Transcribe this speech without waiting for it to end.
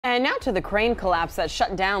And now to the crane collapse that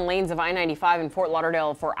shut down lanes of I-95 in Fort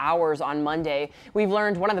Lauderdale for hours on Monday. We've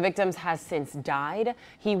learned one of the victims has since died.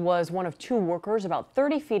 He was one of two workers about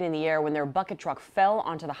 30 feet in the air when their bucket truck fell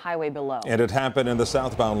onto the highway below. And it happened in the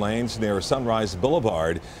southbound lanes near Sunrise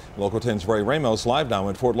Boulevard. Local 10's Roy Ramos live now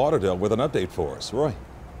in Fort Lauderdale with an update for us. Roy.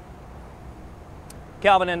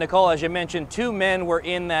 Calvin and Nicole, as you mentioned, two men were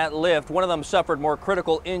in that lift. One of them suffered more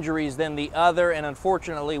critical injuries than the other, and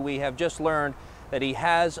unfortunately we have just learned that he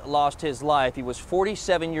has lost his life. He was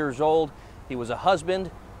 47 years old. He was a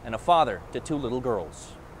husband and a father to two little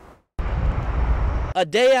girls. A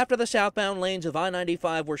day after the southbound lanes of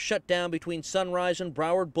I-95 were shut down between Sunrise and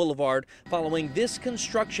Broward Boulevard following this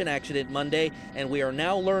construction accident Monday, and we are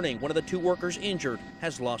now learning one of the two workers injured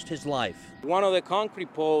has lost his life. One of the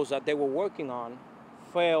concrete poles that they were working on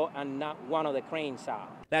fell and knocked one of the cranes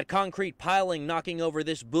out. That concrete piling knocking over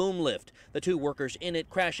this boom lift. The two workers in it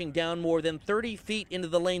crashing down more than 30 feet into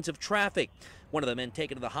the lanes of traffic. One of the men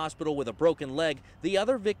taken to the hospital with a broken leg. The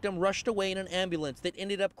other victim rushed away in an ambulance that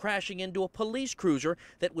ended up crashing into a police cruiser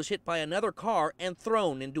that was hit by another car and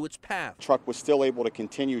thrown into its path. The truck was still able to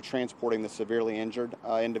continue transporting the severely injured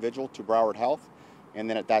individual to Broward Health. And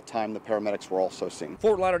then at that time, the paramedics were also seen.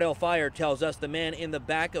 Fort Lauderdale Fire tells us the man in the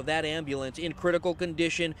back of that ambulance in critical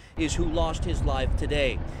condition is who lost his life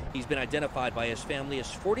today. He's been identified by his family as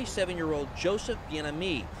 47-year-old Joseph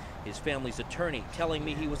Bien-Ami, his family's attorney telling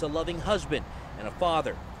me he was a loving husband and a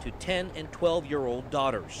father to 10 and 12-year-old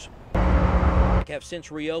daughters. Have since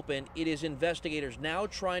reopened. It is investigators now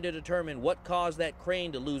trying to determine what caused that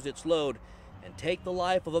crane to lose its load and take the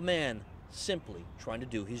life of a man simply trying to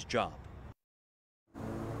do his job.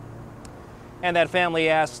 And that family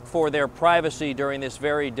asked for their privacy during this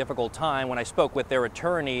very difficult time. When I spoke with their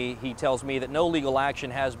attorney, he tells me that no legal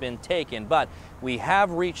action has been taken, but we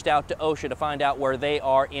have reached out to OSHA to find out where they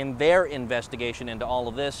are in their investigation into all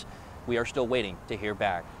of this. We are still waiting to hear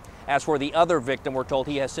back. As for the other victim, we're told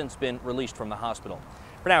he has since been released from the hospital.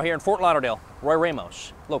 For now, here in Fort Lauderdale, Roy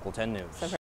Ramos, Local 10 News.